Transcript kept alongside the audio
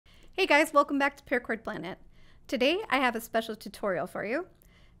Hey guys, welcome back to Paracord Planet. Today I have a special tutorial for you.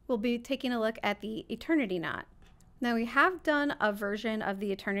 We'll be taking a look at the Eternity knot. Now we have done a version of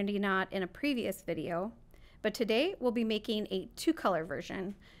the Eternity knot in a previous video, but today we'll be making a two-color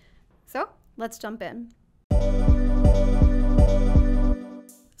version. So let's jump in.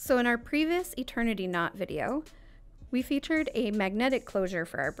 So in our previous Eternity knot video, we featured a magnetic closure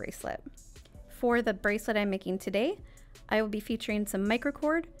for our bracelet. For the bracelet I'm making today, I will be featuring some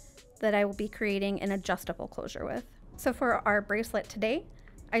microcord that I will be creating an adjustable closure with. So for our bracelet today,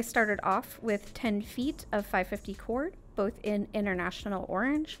 I started off with 10 feet of 550 cord, both in International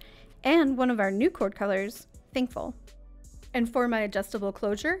Orange and one of our new cord colors, Thankful. And for my adjustable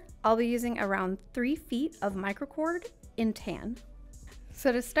closure, I'll be using around 3 feet of microcord in tan.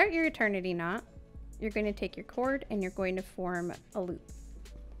 So to start your Eternity knot, you're going to take your cord and you're going to form a loop.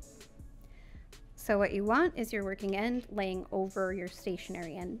 So what you want is your working end laying over your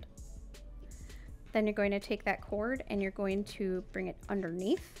stationary end. Then you're going to take that cord and you're going to bring it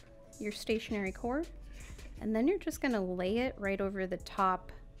underneath your stationary cord, and then you're just going to lay it right over the top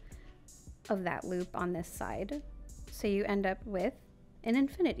of that loop on this side. So you end up with an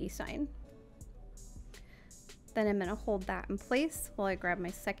infinity sign. Then I'm going to hold that in place while I grab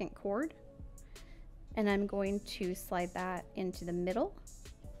my second cord, and I'm going to slide that into the middle.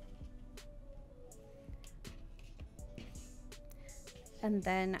 And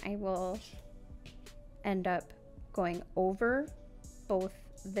then I will end up going over both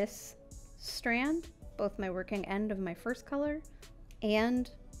this strand, both my working end of my first color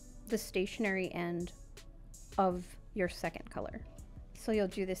and the stationary end of your second color. So you'll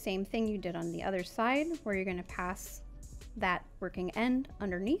do the same thing you did on the other side, where you're going to pass that working end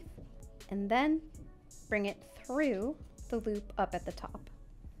underneath and then bring it through the loop up at the top.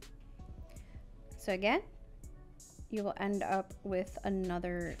 So again, you will end up with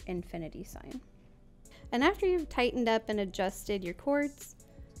another infinity sign. And after you've tightened up and adjusted your cords,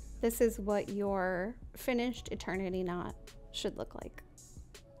 this is what your finished Eternity knot should look like.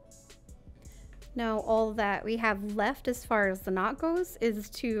 Now all that we have left as far as the knot goes is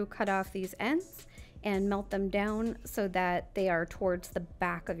to cut off these ends and melt them down so that they are towards the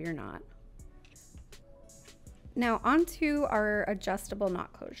back of your knot. Now onto our adjustable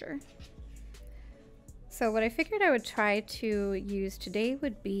knot closure. So what I figured I would try to use today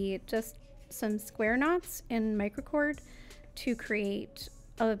would be just some square knots in microcord to create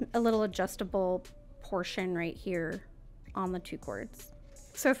a little adjustable portion right here on the two cords.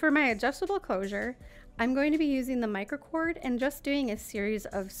 So for my adjustable closure, I'm going to be using the microcord and just doing a series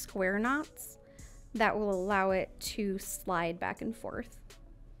of square knots that will allow it to slide back and forth.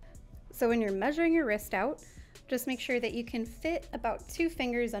 So when you're measuring your wrist out, just make sure that you can fit about 2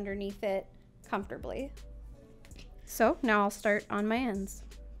 fingers underneath it comfortably. So now I'll start on my ends.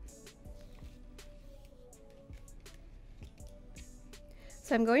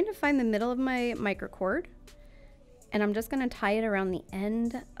 So I'm going to find the middle of my microcord and I'm just going to tie it around the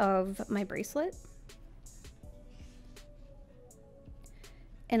end of my bracelet.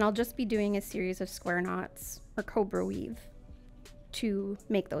 And I'll just be doing a series of square knots or cobra weave to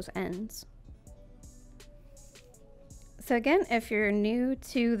make those ends. So again, if you're new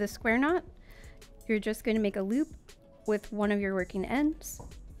to the square knot, you're just going to make a loop with one of your working ends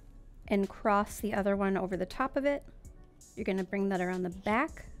and cross the other one over the top of it. You're going to bring that around the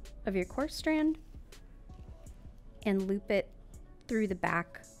back of your core strand and loop it through the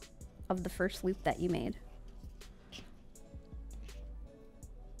back of the first loop that you made.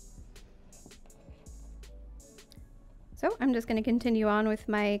 So I'm just going to continue on with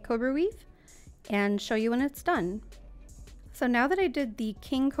my cobra weave and show you when it's done. So now that I did the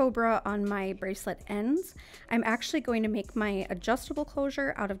king cobra on my bracelet ends, I'm actually going to make my adjustable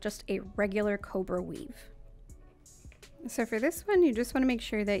closure out of just a regular cobra weave. So for this one, you just want to make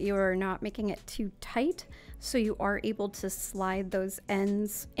sure that you are not making it too tight so you are able to slide those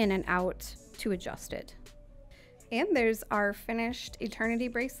ends in and out to adjust it. And there's our finished Eternity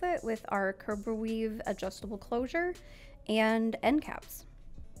bracelet with our cobra weave adjustable closure and end caps.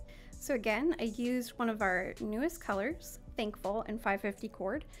 So again, I used one of our newest colors, Thankful, and 550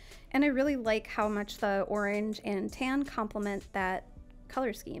 cord, and I really like how much the orange and tan complement that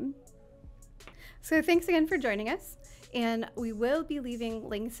color scheme. So thanks again for joining us, and we will be leaving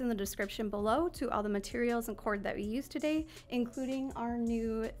links in the description below to all the materials and cord that we used today, including our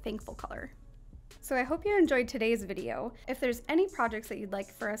new Thankful color. So I hope you enjoyed today's video. If there's any projects that you'd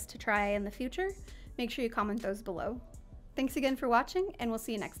like for us to try in the future, make sure you comment those below. Thanks again for watching, and we'll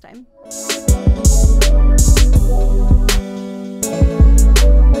see you next time.